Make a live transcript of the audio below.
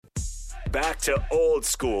back to Old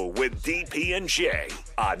School with DP and J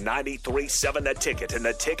on 93.7 The Ticket and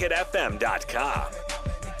theticketfm.com.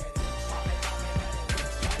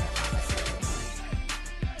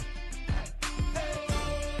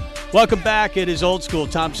 Welcome back. It is Old School.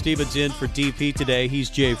 Tom Stevens in for DP today. He's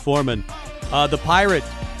Jay Foreman. The Pirate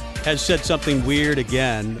has said something weird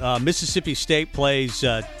again. Mississippi State plays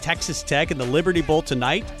Texas Tech in the Liberty Bowl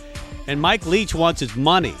tonight, and Mike Leach wants his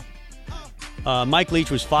money. Mike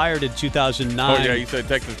Leach was fired in 2009. Oh, yeah, you said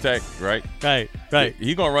Texas Tech, right? Right.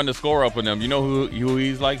 He's going to run the score up on them. You know who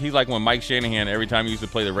he's like? He's like when Mike Shanahan, every time he used to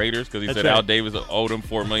play the Raiders, because he That's said right. Al Davis owed him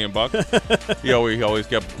 $4 million. he always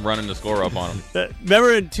kept running the score up on him.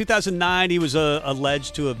 Remember in 2009, he was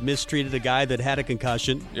alleged to have mistreated a guy that had a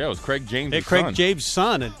concussion. Yeah, it was Craig James' son. Craig James'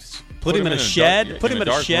 son. And put him in a shed. Put him in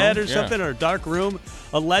a shed or something, or a dark room,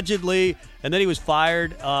 allegedly. And then he was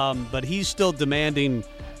fired. But he's still demanding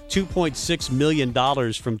 $2.6 million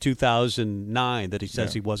from 2009 that he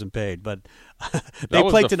says he wasn't paid. But they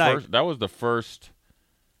play tonight. That was the first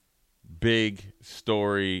big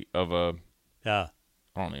story of a I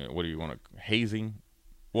don't know, what do you want to hazing?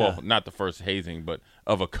 Well, not the first hazing, but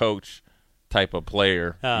of a coach type of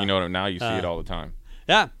player. You know, now you see it all the time.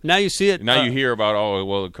 Yeah, now you see it. Now you hear about,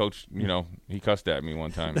 the coach, he cussed at me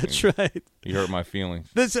one time. That's right. He hurt my feelings.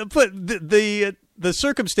 But the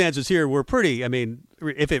circumstances here were pretty,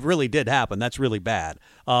 if it really did happen, that's really bad.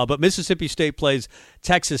 But Mississippi State plays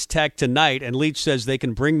Texas Tech tonight, and Leach says they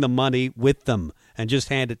can bring the money with them and just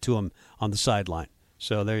hand it to him on the sideline.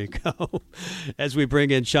 So there you go. As we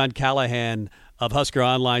bring in Sean Callahan of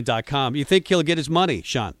HuskerOnline.com. You think he'll get his money,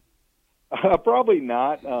 Sean? Probably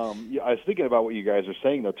not. I was thinking about what you guys are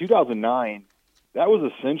saying, though. 2009, that was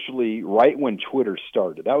essentially right when Twitter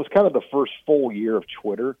started. That was kind of the first full year of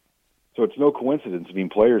Twitter. So it's no coincidence.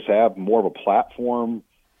 Players have more of a platform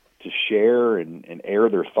to share and air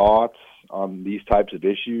their thoughts on these types of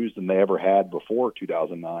issues than they ever had before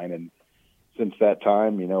 2009. And since that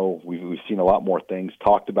time, we've seen a lot more things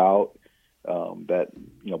talked about that,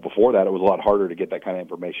 before that it was a lot harder to get that kind of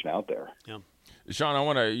information out there. Yeah.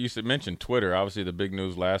 Sean, you mention Twitter. Obviously, the big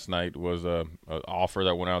news last night was an offer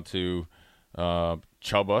that went out to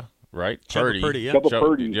Chubba, right? Purdy, yeah. Chubba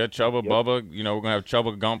Purdy. Yeah, Chubba, yep. Bubba. We're going to have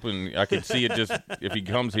Chubba Gump, and I could see it just if he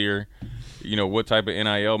comes here, what type of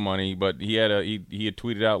NIL money. But he had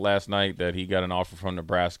tweeted out last night that he got an offer from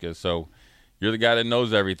Nebraska. So you're the guy that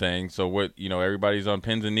knows everything. So what, everybody's on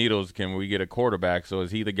pins and needles. Can we get a quarterback? So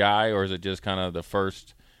is he the guy, or is it just kind of the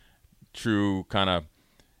first true kind of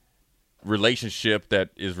relationship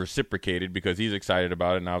that is reciprocated because he's excited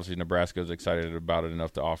about it, and obviously Nebraska is excited about it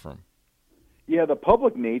enough to offer him? Yeah, the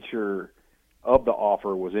public nature of the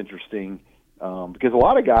offer was interesting because a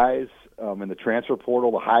lot of guys in the transfer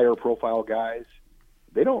portal, the higher profile guys,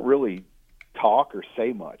 they don't really talk or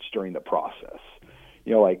say much during the process.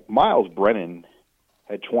 Like Miles Brennan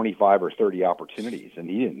had 25 or 30 opportunities, and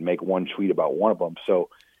he didn't make one tweet about one of them. So,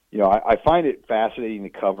 I find it fascinating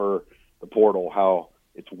to cover the portal, how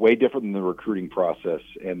it's way different than the recruiting process,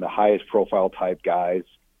 and the highest profile type guys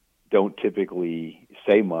don't typically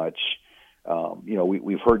say much.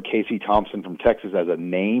 We've heard Casey Thompson from Texas as a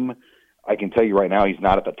name. I can tell you right now, he's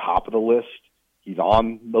not at the top of the list. He's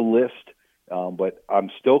on the list, but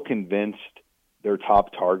I'm still convinced their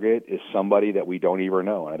top target is somebody that we don't even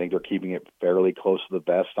know, and I think they're keeping it fairly close to the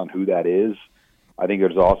vest on who that is. I think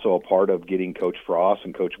there's also a part of getting Coach Frost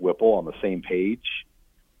and Coach Whipple on the same page,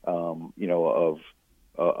 of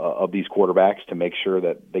these quarterbacks to make sure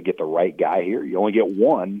that they get the right guy here. You only get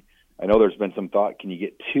one. I know there's been some thought, can you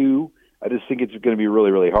get two? I just think it's going to be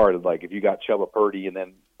really, really hard. Like if you got Chubba Purdy and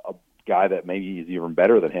then a guy that maybe is even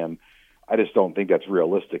better than him, I just don't think that's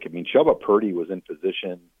realistic. Chubba Purdy was in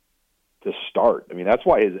position to start. That's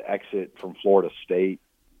why his exit from Florida State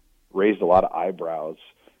raised a lot of eyebrows.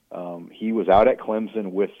 He was out at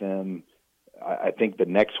Clemson with them. I think the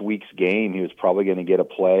next week's game, he was probably going to get a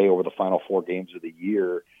play over the final 4 games of the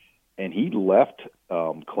year. And he left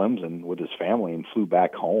Clemson with his family and flew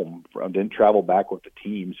back home, didn't travel back with the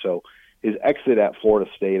team. So his exit at Florida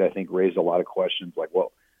State, I think, raised a lot of questions like,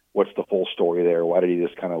 what's the full story there? Why did he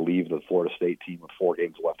just kind of leave the Florida State team with 4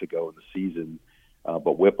 games left to go in the season?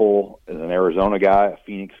 But Whipple is an Arizona guy, a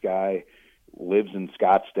Phoenix guy, lives in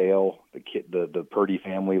Scottsdale. The Purdy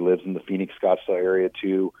family lives in the Phoenix, Scottsdale area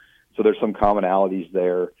too. So there's some commonalities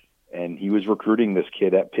there. And he was recruiting this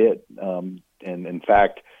kid at Pitt. And in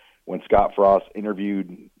fact, when Scott Frost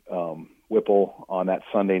interviewed Whipple on that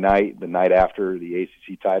Sunday night, the night after the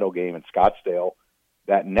ACC title game in Scottsdale,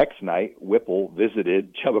 that next night, Whipple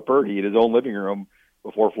visited Chubba Purdy in his own living room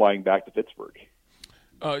before flying back to Pittsburgh.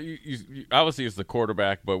 Obviously it's the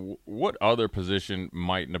quarterback, but what other position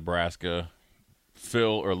might Nebraska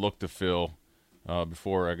fill or look to fill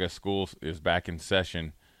before, I guess, school is back in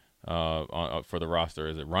session for the roster?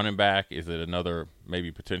 Is it running back? Is it another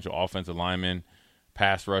maybe potential offensive lineman,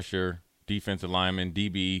 pass rusher, defensive lineman,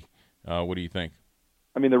 DB? What do you think?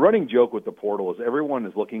 I mean, the running joke with the portal is everyone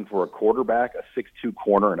is looking for a quarterback, a 6'2"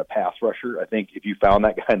 corner, and a pass rusher. I think if you found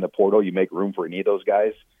that guy in the portal, you make room for any of those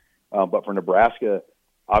guys. But for Nebraska,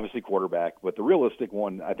 obviously quarterback. But the realistic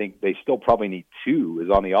one, I think they still probably need two, is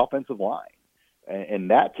on the offensive line. And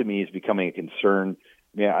that, to me, is becoming a concern.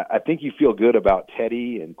 I mean, I think you feel good about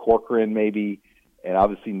Teddy and Corcoran maybe, and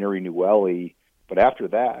obviously Nuri Newelly. But after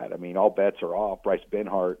that, I mean, all bets are off. Bryce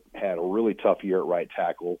Benhart had a really tough year at right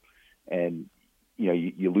tackle. And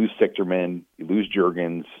you lose Sichterman, you lose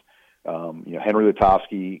Juergens. Henry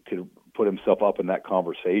Lutovsky could put himself up in that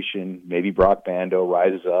conversation. Maybe Brock Bando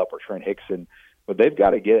rises up, or Trent Hickson. But they've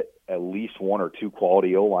got to get at least one or two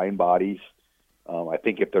quality O-line bodies. I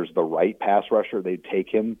think if there's the right pass rusher, they'd take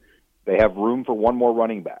him. They have room for one more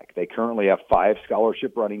running back. They currently have 5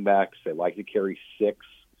 scholarship running backs. They like to carry 6.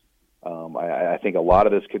 I think a lot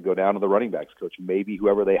of this could go down to the running backs coach. Maybe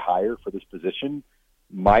whoever they hire for this position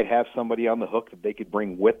might have somebody on the hook that they could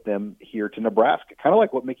bring with them here to Nebraska, kind of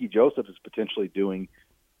like what Mickey Joseph is potentially doing.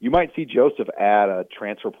 You might see Joseph add a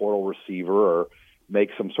transfer portal receiver or make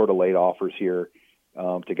some sort of late offers here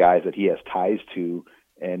to guys that he has ties to,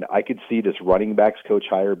 and I could see this running backs coach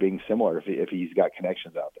hire being similar if he's got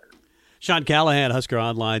connections out there. Sean Callahan,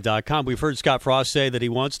 HuskerOnline.com. We've heard Scott Frost say that he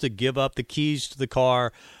wants to give up the keys to the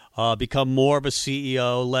car, become more of a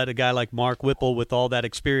CEO, let a guy like Mark Whipple with all that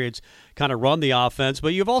experience kind of run the offense. But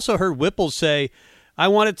you've also heard Whipple say, I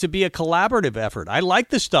want it to be a collaborative effort. I like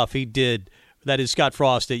the stuff he did, that is Scott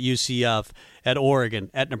Frost at UCF, at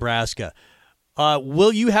Oregon, at Nebraska.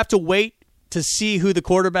 Will you have to wait to see who the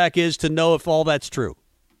quarterback is to know if all that's true?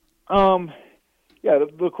 Yeah,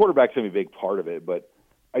 the quarterback's going to be a big part of it, but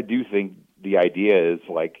I do think the idea is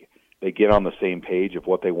like they get on the same page of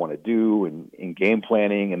what they want to do in game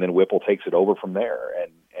planning, and then Whipple takes it over from there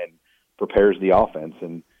and prepares the offense,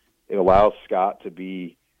 and it allows Scott to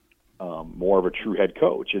be more of a true head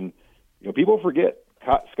coach. And people forget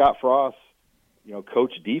Scott Frost,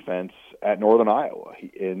 coached defense at Northern Iowa,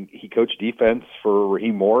 and he coached defense for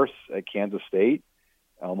Raheem Morris at Kansas State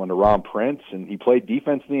under Ron Prince, and he played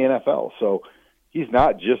defense in the NFL. So he's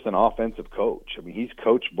not just an offensive coach. I mean, he's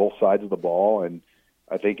coached both sides of the ball, and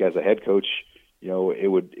I think as a head coach,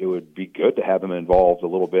 it would be good to have him involved a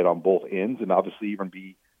little bit on both ends, and obviously even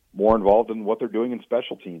be more involved in what they're doing in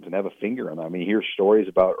special teams and have a finger in them. I mean, hear stories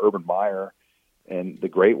about Urban Meyer and the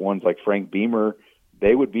great ones like Frank Beamer.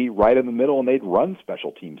 They would be right in the middle, and they'd run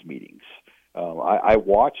special teams meetings. I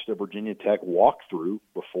watched a Virginia Tech walkthrough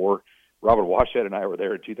before Robert Washut and I were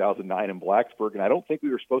there in 2009 in Blacksburg, and I don't think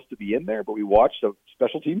we were supposed to be in there, but we watched a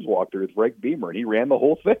special teams walkthrough with Frank Beamer, and he ran the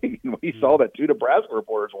whole thing. And we saw that 2 Nebraska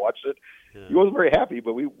reporters watched it. Yeah. He wasn't very happy,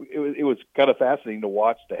 but it was kind of fascinating to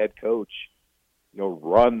watch the head coach,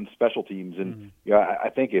 run special teams. And I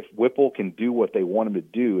think if Whipple can do what they want him to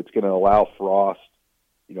do, it's going to allow Frost,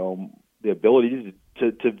 the ability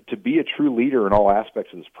to be a true leader in all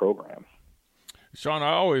aspects of this program. Sean,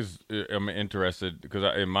 I always am interested because,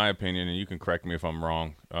 in my opinion, and you can correct me if I'm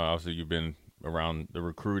wrong. Obviously, you've been around the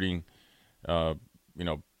recruiting,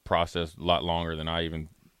 process a lot longer than I even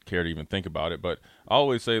care to even think about it. But I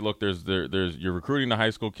always say, look, there's you're recruiting the high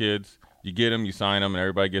school kids. You get them, you sign them, and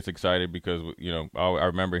everybody gets excited because I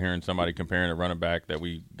remember hearing somebody comparing a running back that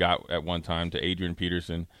we got at one time to Adrian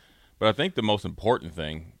Peterson. But I think the most important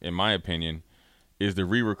thing, in my opinion, is to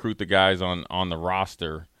re-recruit the guys on the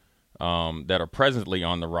roster. That are presently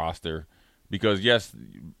on the roster, because yes,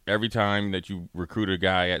 every time that you recruit a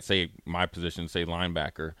guy at, say, my position, say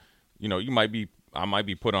linebacker, I might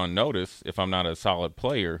be put on notice if I'm not a solid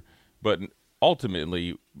player, but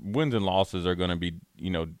ultimately wins and losses are going to be,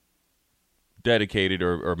 dedicated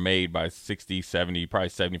or made by 60, 70, probably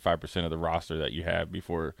 75% of the roster that you have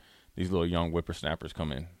before these little young whippersnappers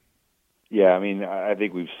come in. Yeah, I mean, I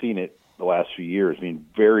think we've seen it the last few years. I mean,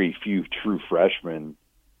 very few true freshmen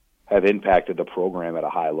have impacted the program at a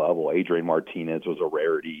high level. Adrian Martinez was a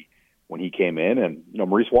rarity when he came in, and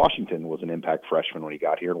Maurice Washington was an impact freshman when he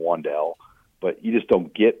got here in Wandell. But you just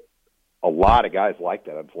don't get a lot of guys like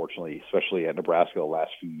that, unfortunately, especially at Nebraska the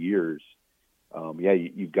last few years.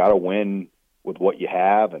 You've got to win with what you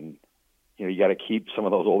have, and you got to keep some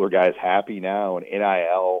of those older guys happy now. And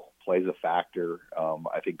NIL plays a factor,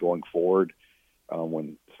 I think, going forward,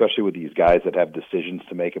 especially with these guys that have decisions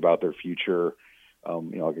to make about their future.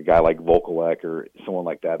 Like a guy like Vokalek or someone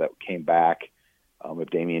like that came back. If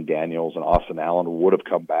Damian Daniels and Austin Allen would have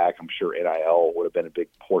come back, I'm sure NIL would have been a big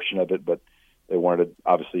portion of it, but they wanted to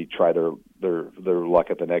obviously try their luck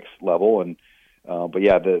at the next level. And but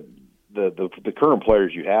yeah, the current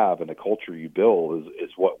players you have and the culture you build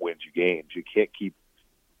is what wins you games. You can't keep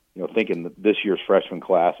thinking that this year's freshman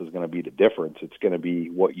class is going to be the difference. It's going to be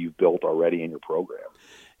what you've built already in your program.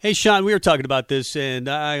 Hey, Sean, we were talking about this, and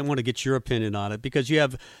I want to get your opinion on it because you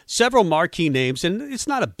have several marquee names, and it's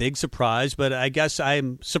not a big surprise, but I guess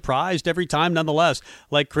I'm surprised every time nonetheless,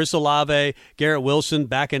 like Chris Olave, Garrett Wilson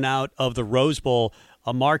backing out of the Rose Bowl,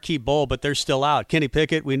 a marquee bowl, but they're still out. Kenny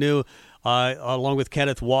Pickett, we knew, along with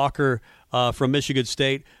Kenneth Walker from Michigan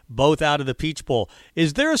State, both out of the Peach Bowl.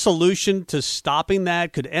 Is there a solution to stopping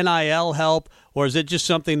that? Could NIL help, or is it just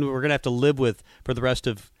something we're going to have to live with for the rest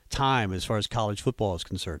of time as far as college football is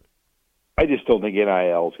concerned? I just don't think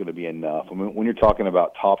NIL is going to be enough. I mean, when you're talking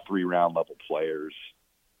about top 3 round level players,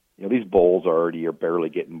 these bowls are barely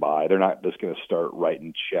getting by. They're not just going to start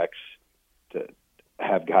writing checks to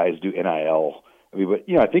have guys do NIL. I mean,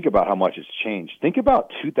 but I think about how much it's changed. Think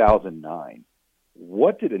about 2009.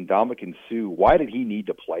 What did Ndamukong Suh? Why did he need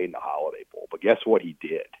to play in the Holiday Bowl? But guess what? He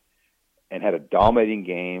did, and had a dominating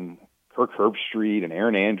game. Kirk Herbstreit and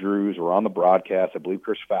Aaron Andrews were on the broadcast. I believe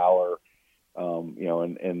Chris Fowler.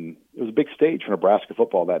 And it was a big stage for Nebraska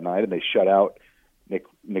football that night, and they shut out Nick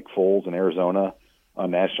Foles in Arizona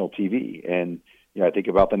on national TV. And I think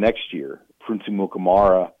about the next year, Prince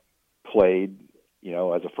Mukamara played,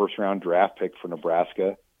 as a first-round draft pick for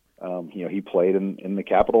Nebraska. He played in the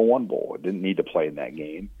Capital One Bowl. Didn't need to play in that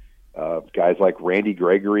game. Guys like Randy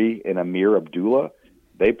Gregory and Amir Abdullah,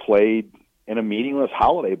 they played in a meaningless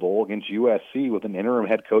Holiday Bowl against USC with an interim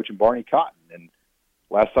head coach in Barney Cotton. And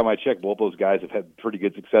last time I checked, both those guys have had pretty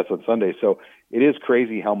good success on Sunday. So it is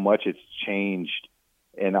crazy how much it's changed.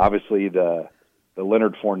 And obviously the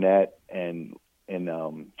Leonard Fournette and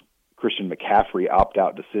Christian McCaffrey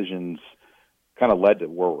opt-out decisions kind of led to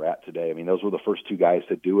where we're at today. I mean, those were the first 2 guys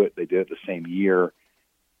to do it. They did it the same year.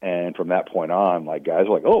 And from that point on, guys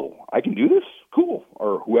were like, oh, I can do this? Cool.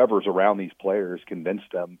 Or whoever's around these players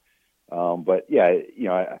convinced them. But yeah,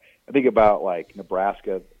 I think about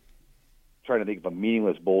Nebraska, trying to think of a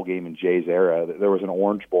meaningless bowl game in Jay's era. There was an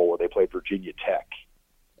Orange Bowl where they played Virginia Tech.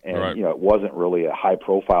 And, right. It wasn't really a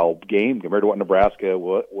high-profile game compared to what Nebraska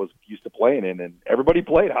was used to playing in. And everybody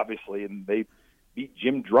played, obviously, and they beat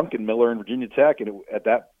Jim Druckenmiller in Virginia Tech. And at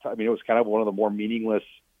that time, it was kind of one of the more meaningless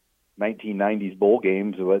 1990s bowl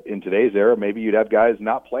games. In today's era, maybe you'd have guys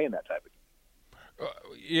not playing that type of game.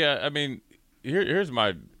 Yeah, I mean, here's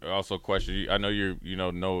my also question. I know you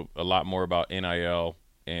know a lot more about NIL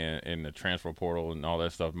and the transfer portal and all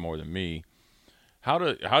that stuff more than me. How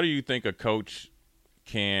do you think a coach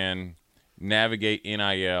can navigate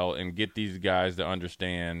NIL and get these guys to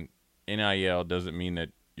understand NIL doesn't mean that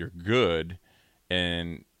you're good,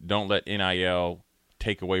 and don't let NIL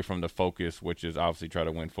take away from the focus, which is obviously try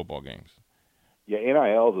to win football games? Yeah,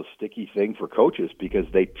 NIL is a sticky thing for coaches because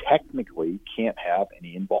they technically can't have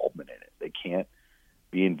any involvement in it. They can't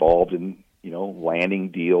be involved in, landing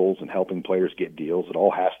deals and helping players get deals. It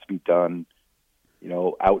all has to be done,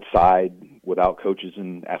 outside without coaches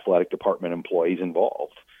and athletic department employees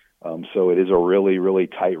involved. So it is a really, really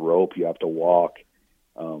tight rope you have to walk.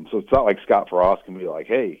 So it's not like Scott Frost can be like,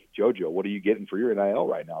 hey, JoJo, what are you getting for your NIL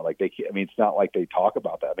right now? It's not like they talk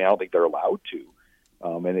about that. I don't think they're allowed to.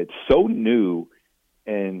 And it's so new.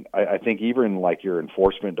 And I think even your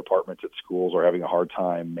enforcement departments at schools are having a hard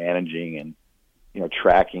time managing and,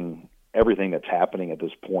 tracking everything that's happening at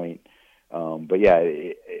this point. But yeah,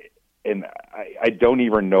 and I don't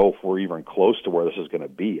even know if we're even close to where this is going to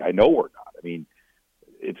be. I know we're not. I mean,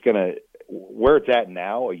 it's going to, where it's at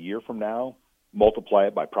now, a year from now, multiply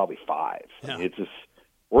it by probably 5. Yeah. It's just,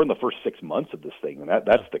 we're in the first 6 months of this thing, and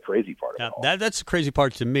that's the crazy part of it all. That's the crazy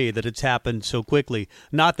part to me, that it's happened so quickly.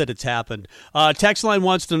 Not that it's happened. Text line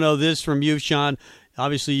wants to know this from you, Sean.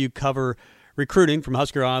 Obviously, you cover recruiting from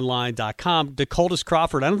HuskerOnline.com. Dakotas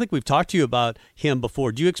Crawford, I don't think we've talked to you about him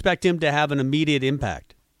before. Do you expect him to have an immediate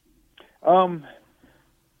impact?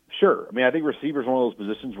 Sure. I mean, I think receiver is one of those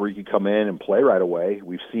positions where you can come in and play right away.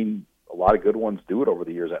 We've seen a lot of good ones do it over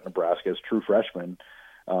the years at Nebraska as true freshmen.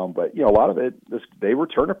 But, a lot of it, they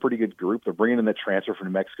return a pretty good group. They're bringing in the transfer from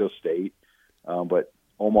New Mexico State. But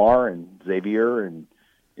Omar and Xavier, and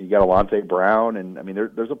you got Alante Brown, and, I mean,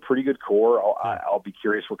 there's a pretty good core. I'll be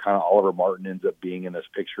curious what kind of Oliver Martin ends up being in this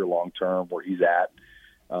picture long-term, where he's at,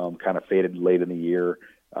 kind of faded late in the year.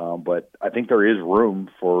 But I think there is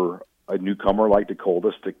room for a newcomer like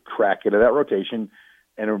Dakotas to crack into that rotation.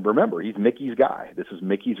 And remember, he's Mickey's guy. This is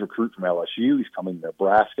Mickey's recruit from LSU. He's coming to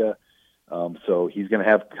Nebraska. So he's going to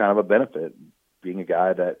have kind of a benefit. being a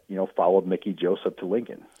guy that, followed Mickey Joseph to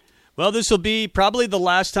Lincoln. Well, this will be probably the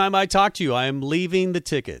last time I talk to you. I am leaving the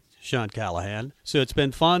Ticket, Sean Callahan. So it's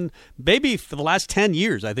been fun. Maybe for the last 10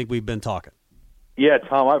 years, I think we've been talking. Yeah,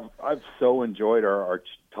 Tom, I've so enjoyed our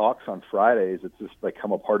talks on Fridays. It's just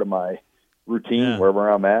become a part of my routine wherever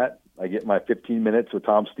I'm at. I get my 15 minutes with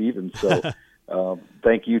Tom Stevens. So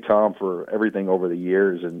thank you, Tom, for everything over the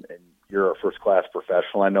years. And you're a first-class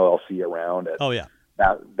professional. I know I'll see you around at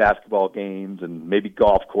basketball games and maybe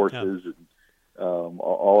golf courses and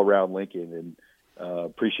all around Lincoln. And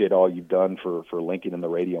appreciate all you've done for Lincoln and the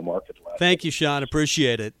radio market. Thank you, Sean.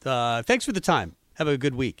 Appreciate it. Thanks for the time. Have a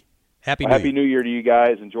good week. Happy New Year to you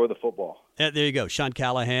guys. Enjoy the football. There you go. Sean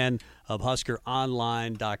Callahan of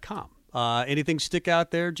HuskerOnline.com. Anything stick out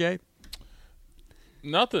there, Jay?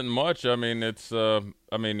 Nothing much. I mean, it's. I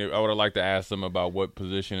would have liked to ask them about what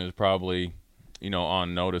position is probably,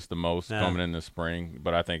 on notice the most coming in the spring.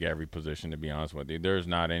 But I think every position, to be honest with you, there's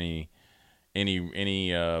not any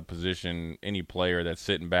position, any player that's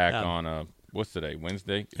sitting back on what's today,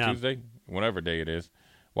 Wednesday, Tuesday, whatever day it is,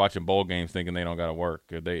 watching bowl games thinking they don't got to work.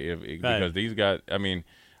 Because these guys. I mean,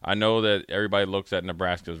 I know that everybody looks at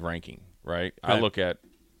Nebraska's ranking, right? I look at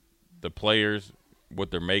the players, what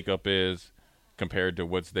their makeup is compared to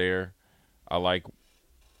what's there. I like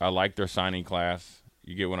their signing class.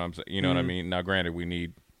 You get what I'm saying? You know what I mean? Now, granted, we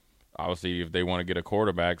need, obviously, if they want to get a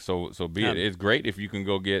quarterback, so be it. It's great if you can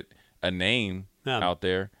go get a name out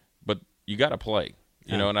there, but you got to play.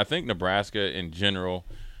 You know, and I think Nebraska in general,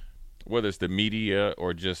 whether it's the media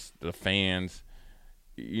or just the fans,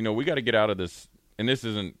 we got to get out of this, and this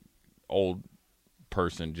isn't old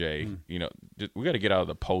person, Jay. We got to get out of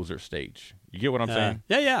the poser stage. You get what I'm saying?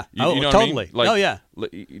 Yeah. You know totally. What I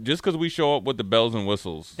mean? Just because we show up with the bells and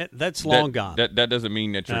whistles, that's long gone. That doesn't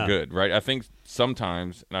mean that you're good, right? I think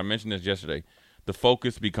sometimes, and I mentioned this yesterday, the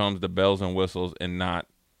focus becomes the bells and whistles and not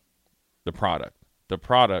the product. The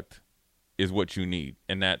product is what you need,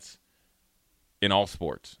 and that's in all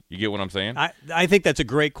sports. You get what I'm saying? I think that's a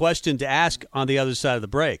great question to ask on the other side of the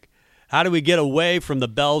break. How do we get away from the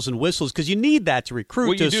bells and whistles? Because you need that to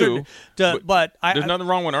recruit. Well, you do. But there's nothing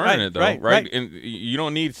wrong with earning it, though, right? Right. And you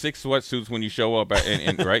don't need 6 sweatsuits when you show up,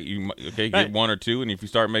 and right? You get 1 or 2, and if you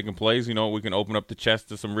start making plays, we can open up the chest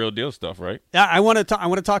to some real deal stuff, right? Yeah, I want to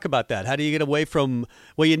talk about that. How do you get away from?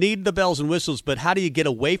 Well, you need the bells and whistles, but how do you get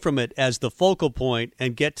away from it as the focal point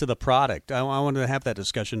and get to the product? I want to have that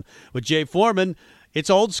discussion with Jay Foreman. It's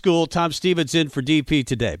Old School. Tom Stevens in for DP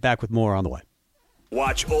today. Back with more on the way.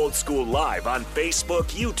 Watch Old School live on Facebook,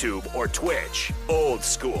 YouTube, or Twitch. Old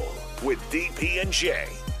School with DP and J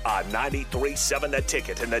on 93.7 The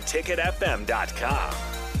Ticket and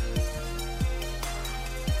theticketfm.com.